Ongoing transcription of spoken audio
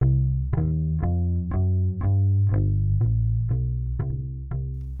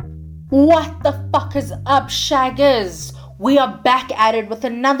What the fuck is up, shaggers? We are back at it with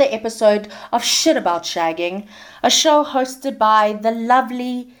another episode of Shit About Shagging, a show hosted by the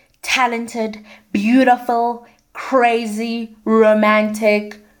lovely, talented, beautiful, crazy,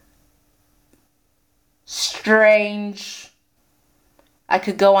 romantic, strange. I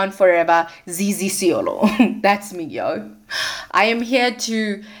could go on forever. Zizi Siolo. That's me, yo. I am here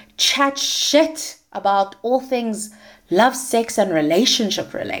to chat shit about all things love, sex, and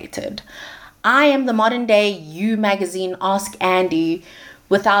relationship related. I am the modern day You Magazine Ask Andy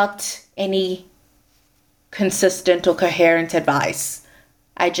without any consistent or coherent advice.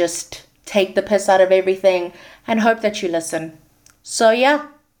 I just take the piss out of everything and hope that you listen. So yeah,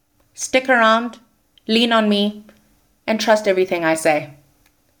 stick around, lean on me, and trust everything I say.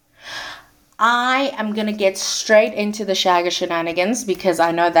 I am going to get straight into the shagger shenanigans because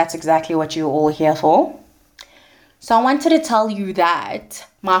I know that's exactly what you're all here for. So I wanted to tell you that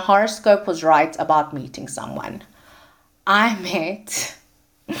my horoscope was right about meeting someone. I met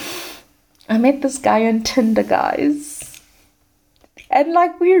this guy on Tinder, guys. And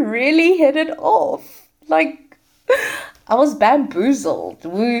we really hit it off. I was bamboozled.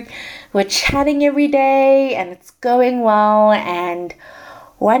 We were chatting every day and it's going well. And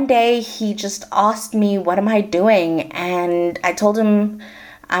one day he just asked me, what am I doing? And I told him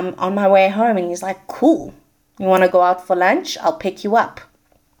I'm on my way home. And he's like, cool. You want to go out for lunch? I'll pick you up.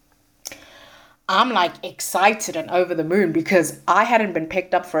 I'm excited and over the moon because I hadn't been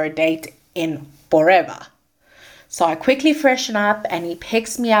picked up for a date in forever. So I quickly freshen up and he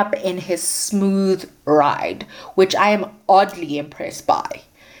picks me up in his smooth ride, which I am oddly impressed by.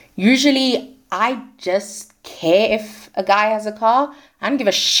 Usually I just care if a guy has a car. I don't give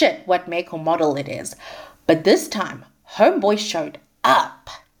a shit what make or model it is. But this time, homeboy showed up.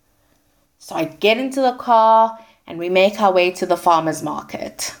 So I get into the car and we make our way to the farmer's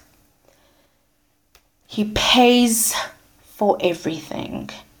market. He pays for everything,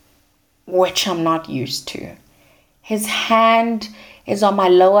 which I'm not used to. His hand is on my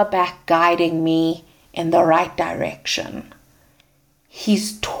lower back guiding me in the right direction.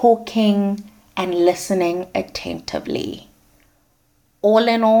 He's talking and listening attentively. All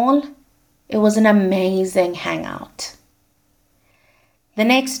in all, it was an amazing hangout. The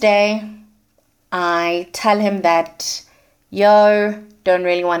next day, I tell him that, don't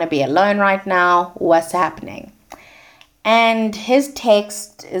really want to be alone right now. What's happening? And his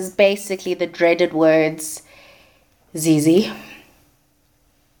text is basically the dreaded words, Zizi,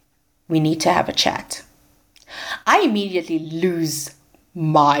 we need to have a chat. I immediately lose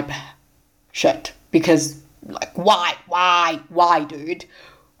my shit because why, dude?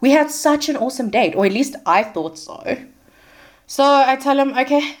 We had such an awesome date, or at least I thought so. So I tell him,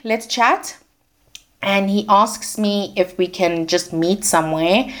 okay, let's chat. And he asks me if we can just meet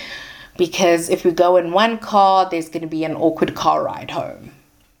somewhere because if we go in one car, there's going to be an awkward car ride home.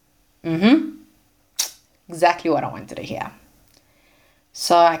 Exactly what I wanted to hear.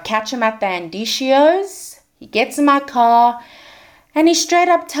 So I catch him at the Andicios. He gets in my car and he straight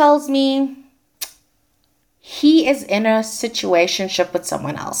up tells me he is in a situationship with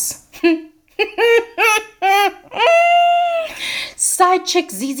someone else. Side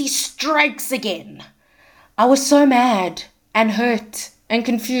chick Zizi strikes again. I was so mad and hurt and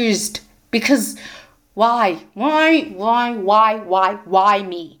confused because why me?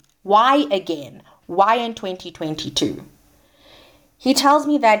 Why again? Why in 2022? He tells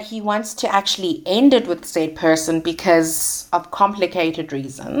me that he wants to actually end it with said person because of complicated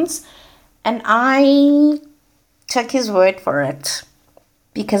reasons. And I took his word for it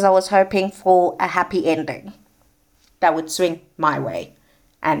because I was hoping for a happy ending that would swing my way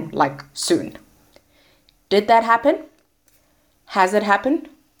and soon. Did that happen? Has it happened?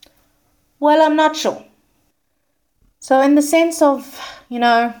 Well, I'm not sure. So in the sense of,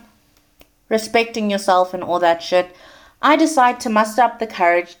 respecting yourself and all that shit, I decide to muster up the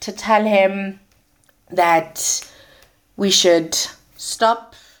courage to tell him that we should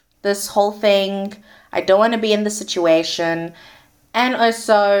stop this whole thing. I don't want to be in the situation. And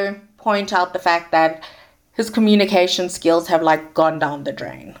also point out the fact that his communication skills have gone down the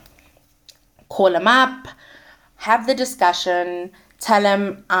drain. Call him up, have the discussion, tell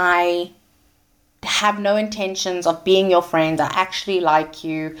him I have no intentions of being your friend. I actually like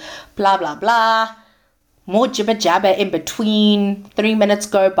you, blah, blah, blah. More jibber jabber in between. 3 minutes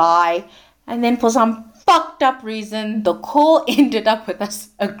go by. And then for some fucked up reason, the call ended up with us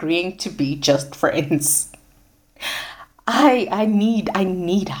agreeing to be just friends. I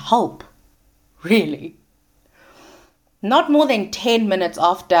need help. Really. Not more than 10 minutes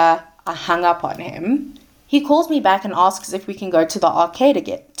after I hung up on him, He calls me back and asks if we can go to the arcade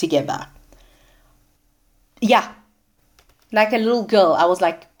again together. Yeah, like a little girl, I was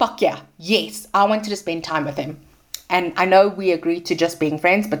like, fuck yeah, yes, I wanted to spend time with him. And I know we agreed to just being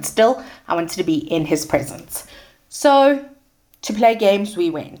friends, but still, I wanted to be in his presence. So, to play games, we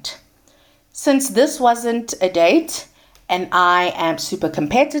went. Since this wasn't a date, and I am super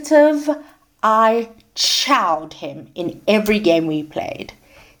competitive, I chowed him in every game we played.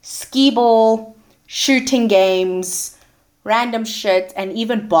 Skee ball, shooting games, random shit, and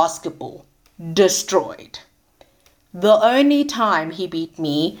even basketball. Destroyed. The only time he beat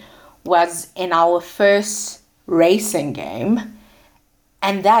me was in our first racing game,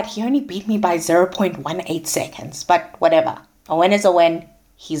 and that he only beat me by 0.18 seconds, but whatever. A win is a win.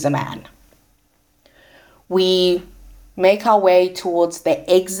 He's a man. We make our way towards the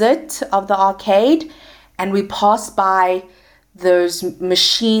exit of the arcade, and we pass by those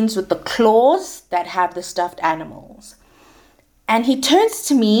machines with the claws that have the stuffed animals. And he turns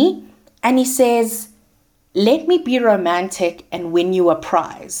to me and he says, "Let me be romantic and win you a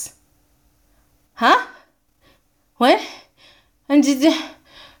prize." Huh? What? And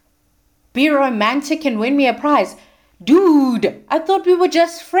be romantic and win me a prize? Dude, I thought we were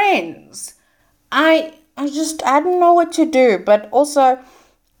just friends. I didn't know what to do. But also,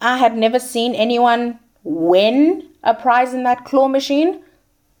 I had never seen anyone win a prize in that claw machine.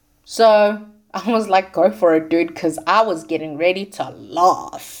 So I was like, go for it, dude, because I was getting ready to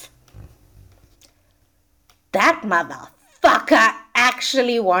laugh. That motherfucker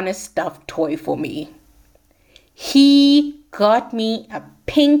actually won a stuffed toy for me. He got me a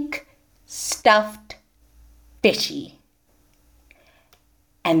pink stuffed fishy.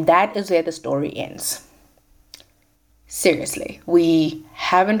 And that is where the story ends. Seriously, we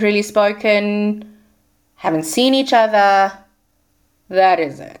haven't really spoken, haven't seen each other. That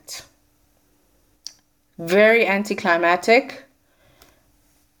is it. Very anticlimactic.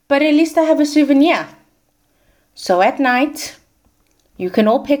 But at least I have a souvenir. So at night, you can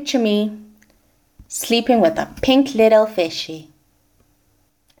all picture me sleeping with a pink little fishy.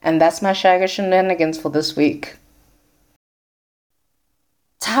 And that's my Shagger shenanigans for this week.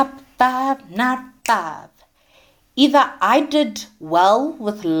 Top 5, not 5. Either I did well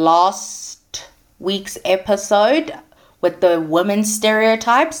with last week's episode with the women's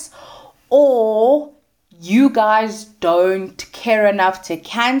stereotypes, or you guys don't care enough to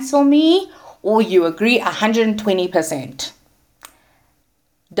cancel me, or you agree 120%.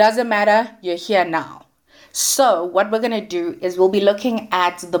 Doesn't matter, you're here now. So what we're going to do is we'll be looking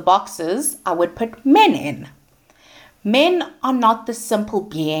at the boxes I would put men in. Men are not the simple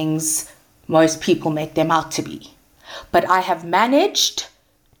beings most people make them out to be. But I have managed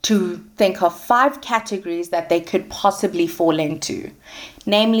to think of 5 categories that they could possibly fall into.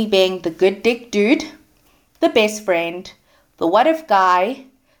 Namely being the good dick dude, the best friend, the what if guy,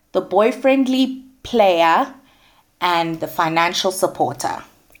 the boyfriendly player, and the financial supporter.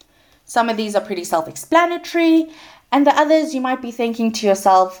 Some of these are pretty self-explanatory, and the others you might be thinking to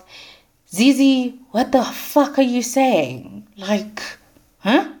yourself, Zizi, what the fuck are you saying? Like,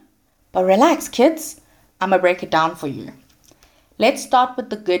 huh? But relax, kids. I'm gonna break it down for you. Let's start with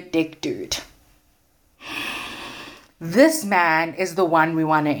the good dick dude. This man is the one we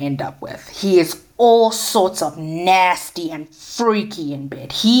want to end up with. He is all sorts of nasty and freaky in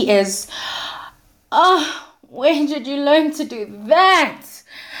bed. He is... where did you learn to do that?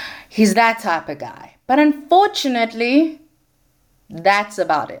 He's that type of guy. But unfortunately, that's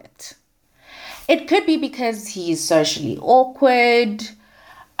about it. It could be because he's socially awkward,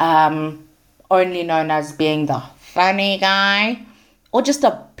 only known as being the funny guy, or just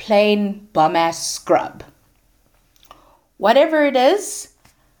a plain bum-ass scrub. Whatever it is,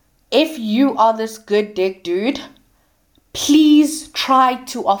 if you are this good dick dude, please try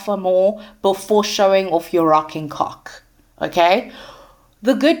to offer more before showing off your rocking cock. Okay?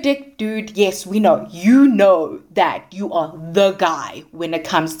 The good dick dude, yes, we know. You know that you are the guy when it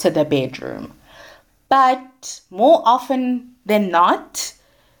comes to the bedroom. But more often than not,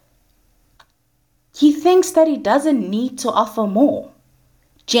 he thinks that he doesn't need to offer more.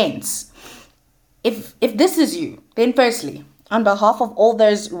 Gents, if this is you, then firstly, on behalf of all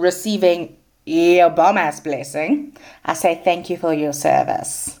those receiving your bum-ass blessing, I say thank you for your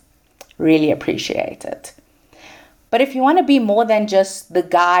service. Really appreciate it. But if you want to be more than just the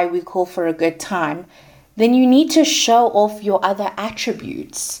guy we call for a good time, then you need to show off your other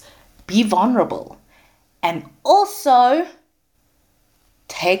attributes. Be vulnerable. And also,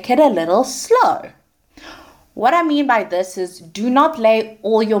 take it a little slow. What I mean by this is do not lay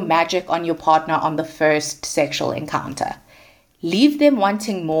all your magic on your partner on the first sexual encounter. Leave them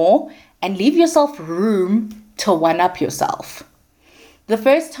wanting more and leave yourself room to one-up yourself. The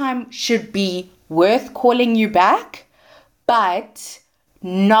first time should be worth calling you back, but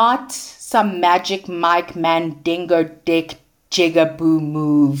not some Magic Mike Mandingo Dick Jigaboo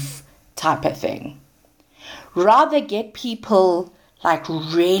move type of thing. Rather get people like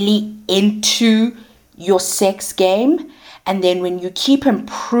really into your sex game, and then when you keep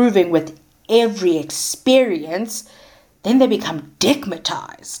improving with every experience, then they become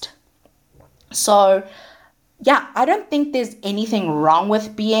dickmatized. So yeah, I don't think there's anything wrong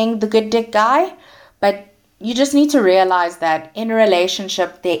with being the good dick guy, but you just need to realize that in a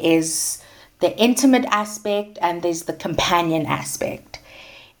relationship, there is the intimate aspect and there's the companion aspect.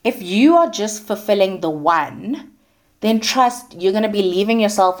 If you are just fulfilling the one, then trust you're going to be leaving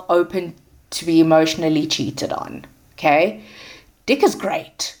yourself open to be emotionally cheated on. Okay? Dick is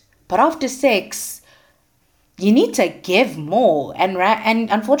great, but after sex, you need to give more.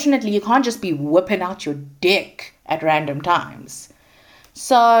 And unfortunately, you can't just be whipping out your dick at random times.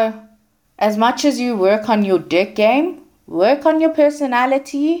 So, as much as you work on your dick game, work on your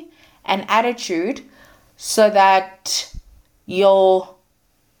personality and attitude so that your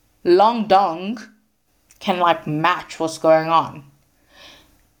long dong can like match what's going on.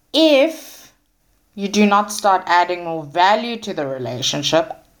 If you do not start adding more value to the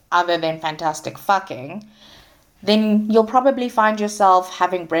relationship other than fantastic fucking, then you'll probably find yourself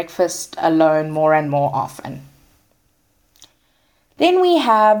having breakfast alone more and more often. Then we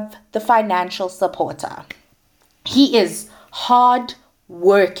have the financial supporter. He is hard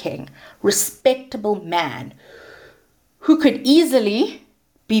working, respectable man who could easily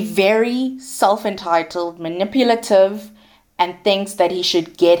be very self-entitled, manipulative, and thinks that he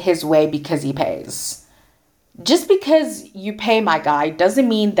should get his way because he pays. Just because you pay my guy doesn't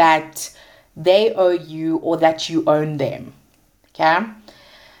mean that they owe you or that you own them. Okay?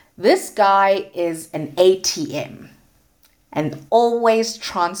 This guy is an ATM. An always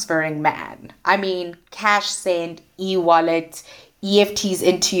transferring man. I mean, cash send, e-wallet, EFTs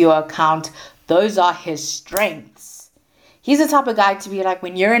into your account. Those are his strengths. He's the type of guy to be like,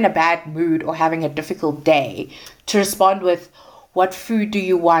 when you're in a bad mood or having a difficult day, to respond with, what food do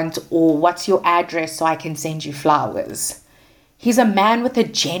you want? Or what's your address so I can send you flowers? He's a man with a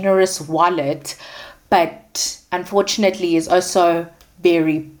generous wallet, but unfortunately is also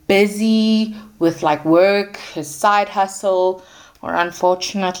very busy with like work, his side hustle, or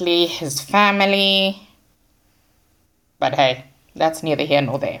unfortunately his family. But hey, that's neither here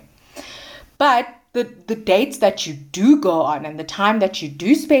nor there. But the dates that you do go on and the time that you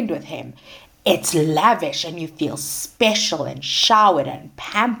do spend with him, it's lavish and you feel special and showered and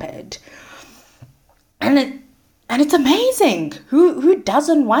pampered. And it's amazing. Who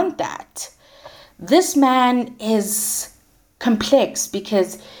doesn't want that? This man is complex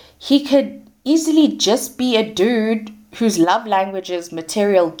because he could easily just be a dude whose love language is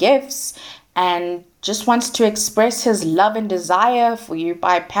material gifts and just wants to express his love and desire for you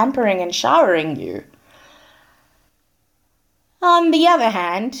by pampering and showering you. On the other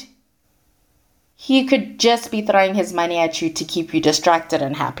hand, he could just be throwing his money at you to keep you distracted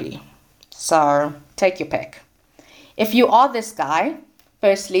and happy. So, take your pick. If you are this guy,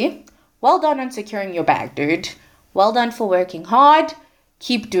 firstly, well done on securing your bag, dude. Well done for working hard.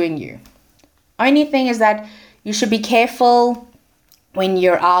 Keep doing you. Only thing is that you should be careful when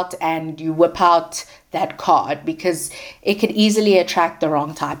you're out and you whip out that card because it could easily attract the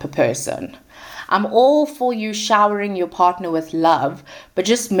wrong type of person. I'm all for you showering your partner with love, but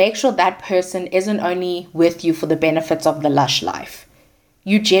just make sure that person isn't only with you for the benefits of the lush life.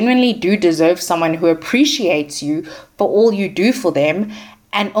 You genuinely do deserve someone who appreciates you for all you do for them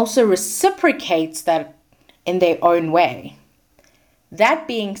and also reciprocates that in their own way. That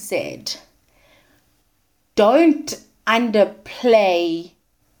being said, don't underplay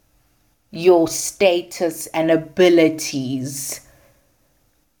your status and abilities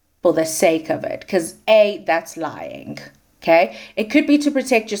for the sake of it. Because A, that's lying. Okay? It could be to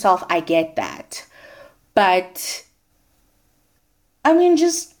protect yourself. I get that. But, I mean,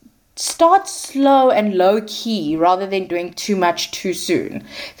 just start slow and low key rather than doing too much too soon.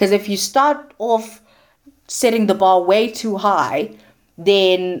 Because if you start off setting the bar way too high,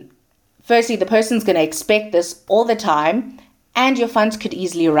 then firstly, the person's going to expect this all the time and your funds could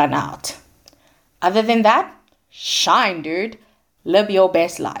easily run out. Other than that, shine, dude. Live your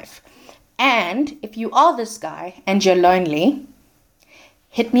best life. And if you are this guy and you're lonely,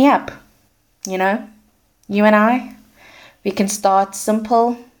 hit me up. You know, you and I, we can start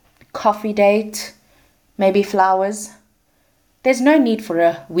simple, coffee date, maybe flowers. There's no need for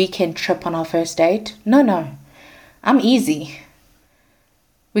a weekend trip on our first date. No. I'm easy.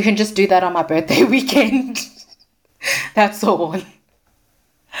 We can just do that on my birthday weekend. That's all.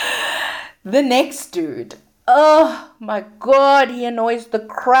 The next dude. Oh my God, he annoys the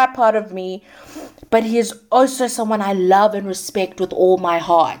crap out of me. But he is also someone I love and respect with all my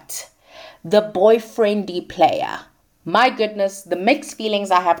heart. The boyfriendy player. My goodness, the mixed feelings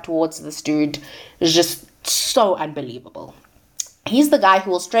I have towards this dude is just so unbelievable. He's the guy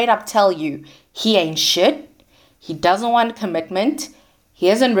who will straight up tell you he ain't shit. He doesn't want commitment. He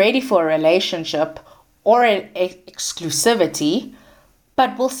isn't ready for a relationship or an exclusivity,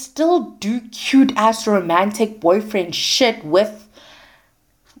 but will still do cute ass romantic boyfriend shit with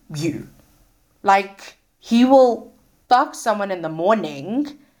you. Like, he will fuck someone in the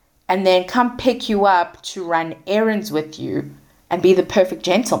morning and then come pick you up to run errands with you and be the perfect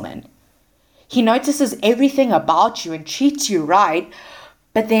gentleman. He notices everything about you and treats you right,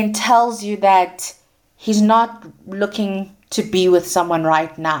 but then tells you that he's not looking to be with someone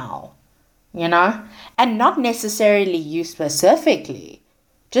right now, you know? And not necessarily you specifically,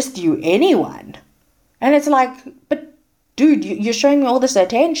 just you, anyone. And it's like, but dude, you're showing me all this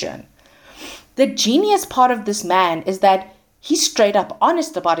attention. The genius part of this man is that he's straight up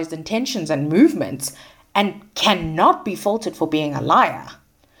honest about his intentions and movements and cannot be faulted for being a liar.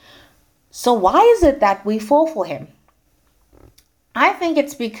 So why is it that we fall for him? I think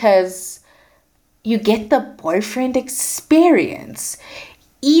it's because you get the boyfriend experience,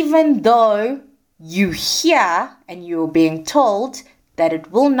 even though you hear and you're being told that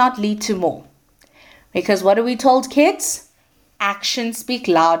it will not lead to more. Because what are we told, kids? Actions speak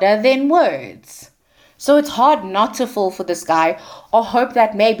louder than words. So it's hard not to fall for this guy or hope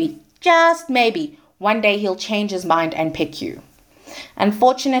that maybe, just maybe, one day he'll change his mind and pick you.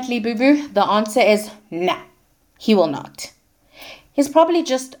 Unfortunately, boo-boo, the answer is nah, he will not. He's probably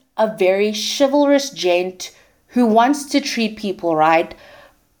just a very chivalrous gent who wants to treat people right,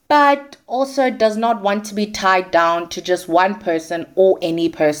 but also does not want to be tied down to just one person or any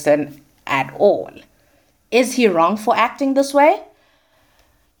person at all. Is he wrong for acting this way?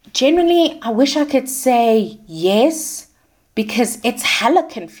 Generally, I wish I could say yes, because it's hella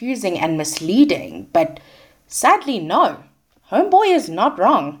confusing and misleading, but sadly, no. Homeboy is not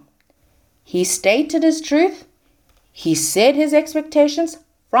wrong. He stated his truth. He said his expectations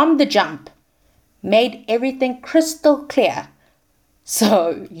from the jump. Made everything crystal clear.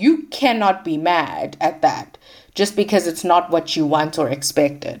 So you cannot be mad at that just because it's not what you want or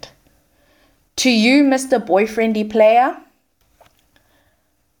expected. To you, Mr. Boyfriendy player,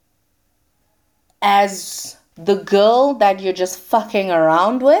 as the girl that you're just fucking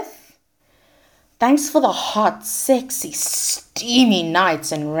around with, thanks for the hot, sexy, steamy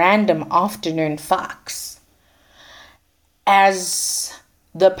nights and random afternoon fucks. As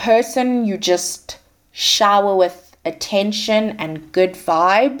the person you just shower with attention and good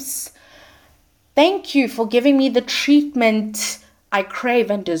vibes, thank you for giving me the treatment I crave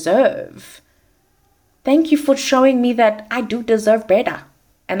and deserve. Thank you for showing me that I do deserve better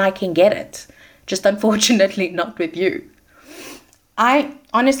and I can get it. Just unfortunately not with you. I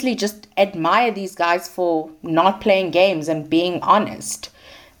honestly just admire these guys for not playing games and being honest.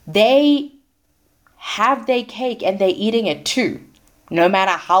 They have their cake and they're eating it too, no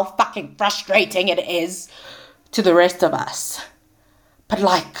matter how fucking frustrating it is to the rest of us. But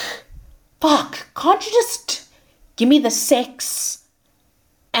like, fuck, can't you just give me the sex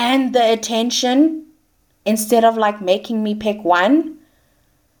and the attention instead of like making me pick one?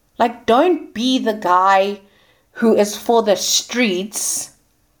 Like, don't be the guy who is for the streets,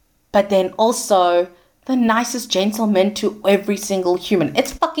 but then also the nicest gentleman to every single human.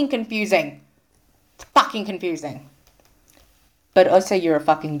 It's fucking confusing. It's fucking confusing. But also, you're a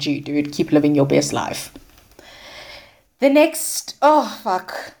fucking G, dude. Keep living your best life. The next, oh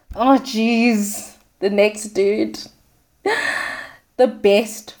fuck. Oh jeez. The next dude. The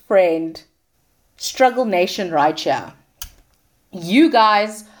best friend. Struggle Nation right here. You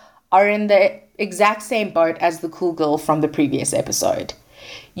guys are in the exact same boat as the cool girl from the previous episode.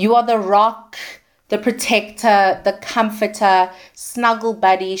 You are the rock, the protector, the comforter, snuggle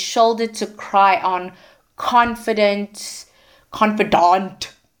buddy, shoulder to cry on, confidant,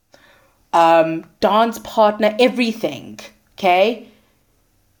 dance partner, everything, okay?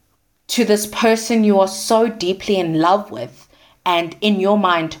 To this person you are so deeply in love with and in your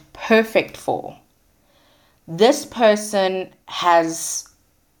mind perfect for. This person has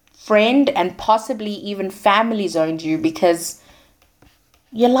friend and possibly even family zoned you because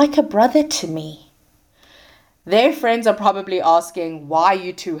you're like a brother to me. Their friends are probably asking why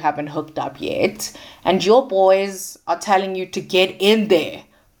you two haven't hooked up yet, and your boys are telling you to get in there,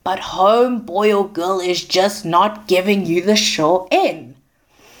 but homeboy or girl is just not giving you the show in.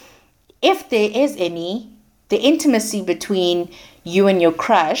 if there is any, the intimacy between you and your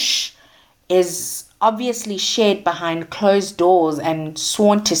crush is obviously shared behind closed doors and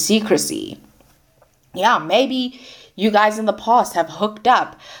sworn to secrecy. Yeah, maybe you guys in the past have hooked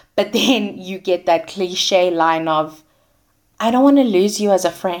up, but then you get that cliche line of, I don't want to lose you as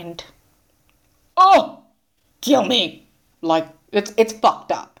a friend. Oh, kill me. Like, it's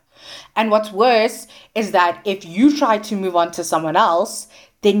fucked up. And what's worse is that if you try to move on to someone else,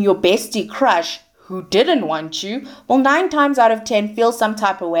 then your bestie crush who didn't want you will 9 times out of 10 feel some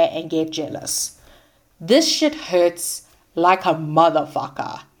type of way and get jealous. This shit hurts like a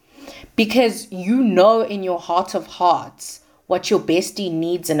motherfucker. Because you know in your heart of hearts what your bestie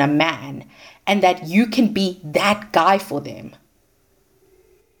needs in a man and that you can be that guy for them.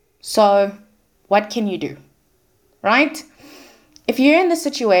 So, what can you do? Right? If you're in the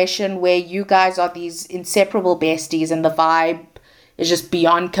situation where you guys are these inseparable besties and the vibe is just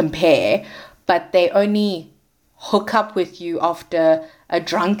beyond compare, but they only hook up with you after a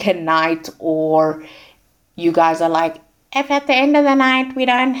drunken night, or you guys are like, if at the end of the night we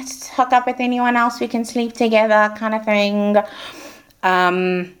don't hook up with anyone else, we can sleep together kind of thing.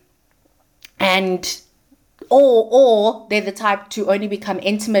 Or they're the type to only become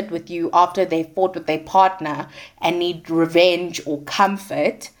intimate with you after they fought with their partner and need revenge or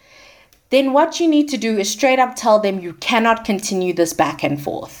comfort, then what you need to do is straight up tell them you cannot continue this back and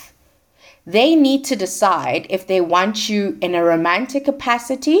forth. They need to decide if they want you in a romantic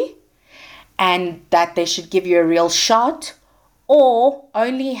capacity and that they should give you a real shot, or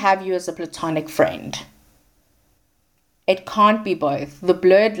only have you as a platonic friend. It can't be both. The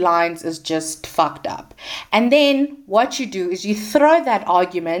blurred lines is just fucked up. And then what you do is you throw that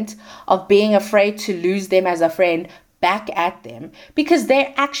argument of being afraid to lose them as a friend back at them, because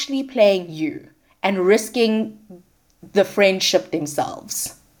they're actually playing you and risking the friendship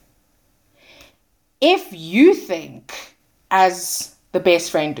themselves. If you think, as the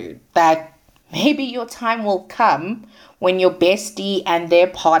best friend dude, that maybe your time will come when your bestie and their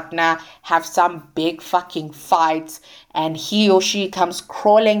partner have some big fucking fight and he or she comes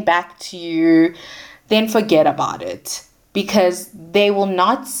crawling back to you, then forget about it. Because they will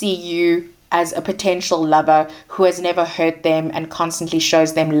not see you as a potential lover who has never hurt them and constantly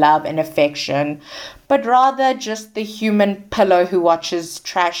shows them love and affection, but rather just the human pillow who watches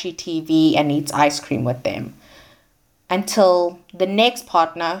trashy TV and eats ice cream with them. Until the next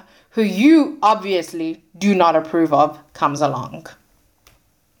partner, who you obviously do not approve of, comes along.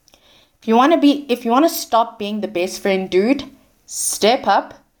 If you want to stop being the best friend dude, step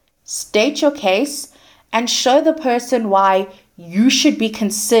up, state your case, and show the person why you should be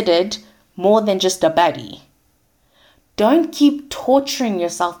considered more than just a buddy. Don't keep torturing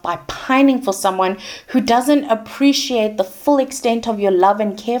yourself by pining for someone who doesn't appreciate the full extent of your love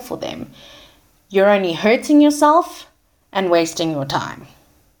and care for them. You're only hurting yourself and wasting your time.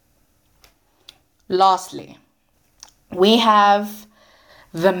 Lastly, we have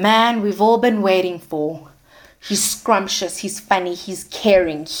the man we've all been waiting for. He's scrumptious, he's funny, he's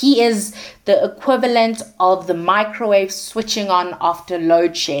caring. He is the equivalent of the microwave switching on after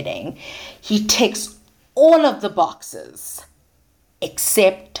load shedding. He ticks all of the boxes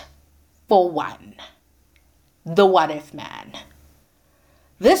except for one. The what if man.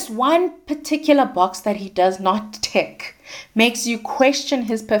 This one particular box that he does not tick makes you question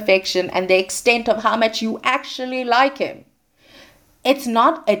his perfection and the extent of how much you actually like him. It's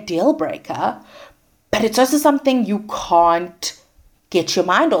not a deal breaker, but it's also something you can't get your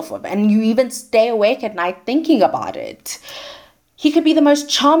mind off of, and you even stay awake at night thinking about it. He could be the most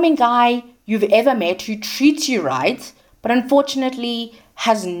charming guy you've ever met who treats you right, but unfortunately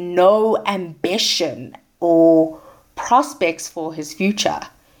has no ambition or prospects for his future.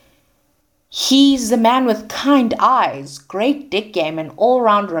 He's the man with kind eyes, great dick game, and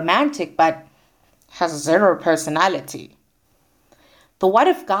all-round romantic, but has zero personality. The what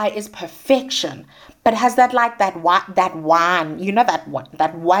if guy is perfection, but has that one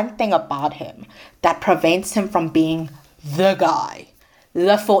thing about him that prevents him from being the guy,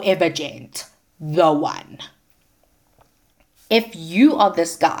 the forever gent, the one. If you are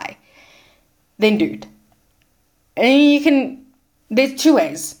this guy, then dude, there's 2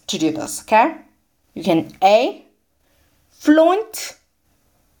 ways to do this, okay? You can A, flaunt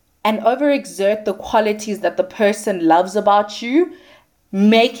and overexert the qualities that the person loves about you,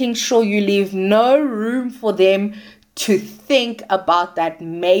 making sure you leave no room for them to think about that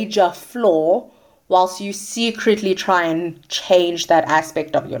major flaw whilst you secretly try and change that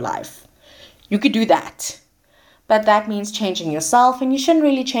aspect of your life. You could do that. But that means changing yourself, and you shouldn't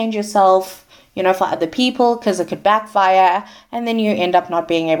really change yourself. for other people, because it could backfire and then you end up not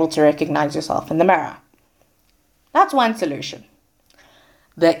being able to recognize yourself in the mirror. That's one solution.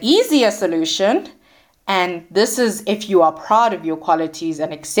 The easier solution, and this is if you are proud of your qualities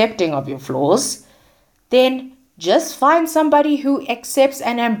and accepting of your flaws, then just find somebody who accepts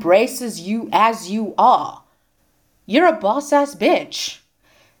and embraces you as you are. You're a boss-ass bitch.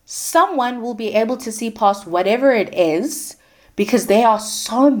 Someone will be able to see past whatever it is because they are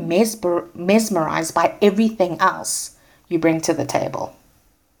so mesmerized by everything else you bring to the table.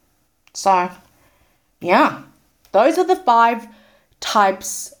 So, yeah, those are the 5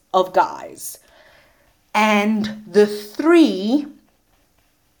 types of guys. And the 3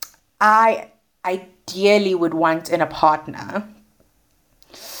 I ideally would want in a partner.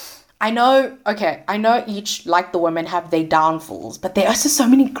 I know each, like the women, have their downfalls, but there are also so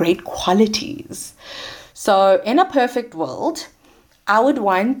many great qualities. So in a perfect world, I would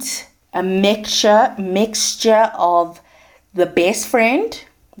want a mixture of the best friend,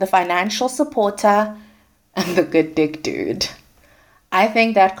 the financial supporter, and the good dick dude. I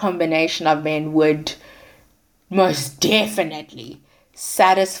think that combination of men would most definitely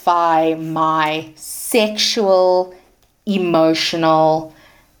satisfy my sexual, emotional,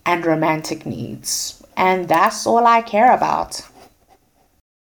 and romantic needs. And that's all I care about.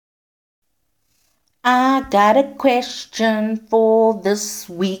 I got a question for this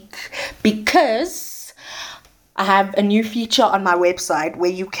week because I have a new feature on my website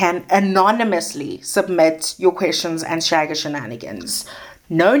where you can anonymously submit your questions and shagger shenanigans.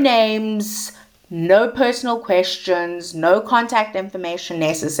 No names, no personal questions, no contact information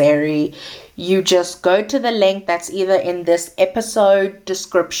necessary. You just go to the link that's either in this episode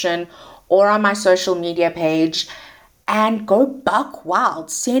description or on my social media page and go buck wild.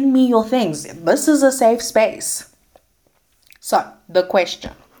 Send me your things. This is a safe space. So, the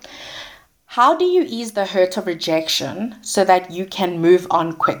question. How do you ease the hurt of rejection so that you can move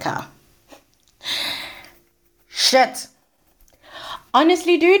on quicker? Shit.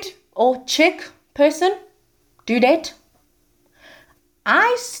 Honestly, dude or chick, person, dudette,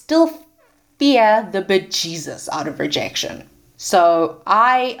 I still fear the bejesus out of rejection. So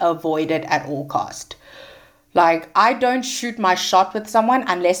I avoid it at all cost. Like, I don't shoot my shot with someone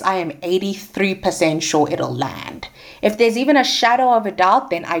unless I am 83% sure it'll land. If there's even a shadow of a doubt,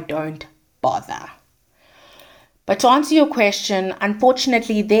 then I don't bother. But to answer your question,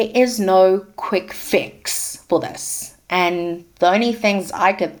 unfortunately, there is no quick fix for this. And the only things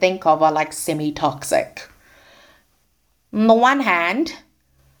I could think of are like semi-toxic. On the one hand,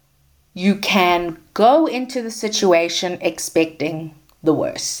 you can go into the situation expecting the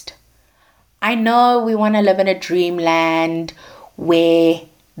worst. I know we want to live in a dreamland where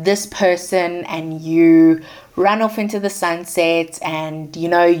this person and you run off into the sunset and,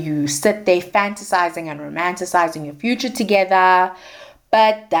 you sit there fantasizing and romanticizing your future together,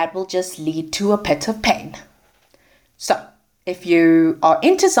 but that will just lead to a pit of pain. So, if you are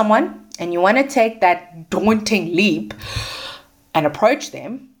into someone and you want to take that daunting leap and approach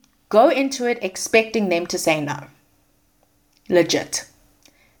them, go into it expecting them to say no. Legit.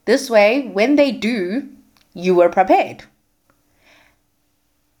 This way, when they do, you were prepared.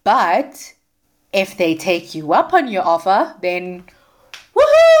 But if they take you up on your offer, then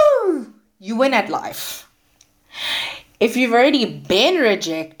woohoo! You win at life. If you've already been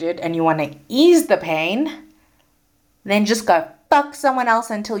rejected and you want to ease the pain, then just go fuck someone else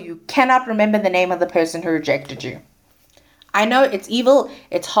until you cannot remember the name of the person who rejected you. I know it's evil,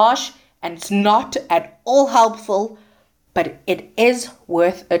 it's harsh, and it's not at all helpful, but it is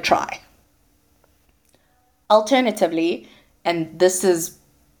worth a try. Alternatively, and this is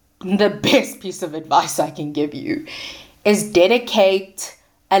the best piece of advice I can give you, is dedicate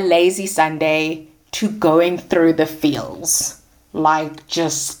a lazy Sunday to going through the feels. Like,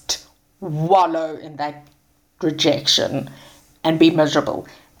 just wallow in that rejection and be miserable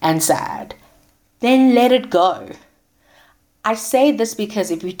and sad. Then let it go. I say this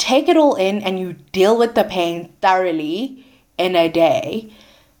because if you take it all in and you deal with the pain thoroughly in a day,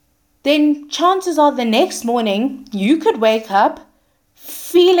 then chances are the next morning you could wake up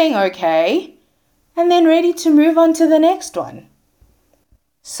feeling okay and then ready to move on to the next one.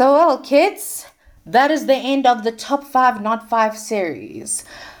 So, well, kids, that is the end of the Top 5 Not 5 series.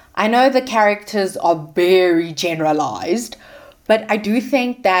 I know the characters are very generalized, but I do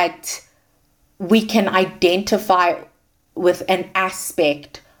think that we can identify with an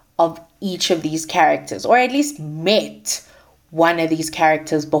aspect of each of these characters, or at least met one of these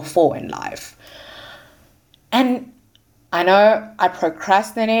characters before in life. And I know I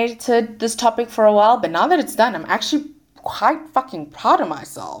procrastinated this topic for a while, but now that it's done, I'm actually quite fucking proud of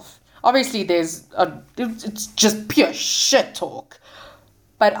myself. Obviously, it's just pure shit talk.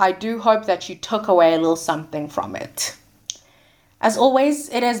 But I do hope that you took away a little something from it. As always,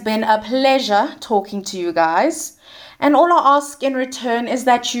 it has been a pleasure talking to you guys. And all I ask in return is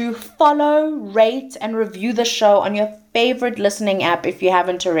that you follow, rate, and review the show on your favorite listening app if you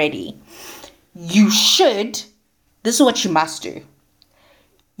haven't already. You should. This is what you must do.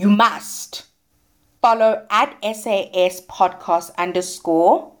 You must follow at SAS podcast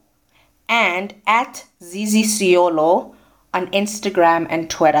 _ and at Zizi Siolo on Instagram and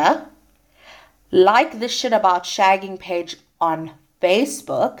Twitter. Like the Shit About Shagging page on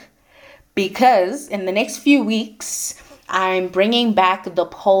Facebook, because in the next few weeks, I'm bringing back the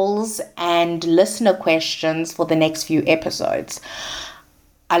polls and listener questions for the next few episodes.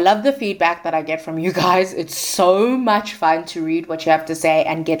 I love the feedback that I get from you guys. It's so much fun to read what you have to say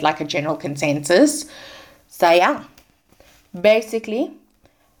and get like a general consensus. So yeah, basically,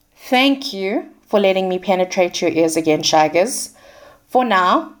 thank you for letting me penetrate your ears again, shaggers. For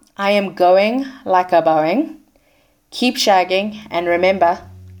now, I am going like a Boeing. Keep shagging, and remember,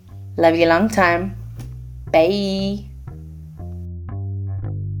 love you long time. Bye.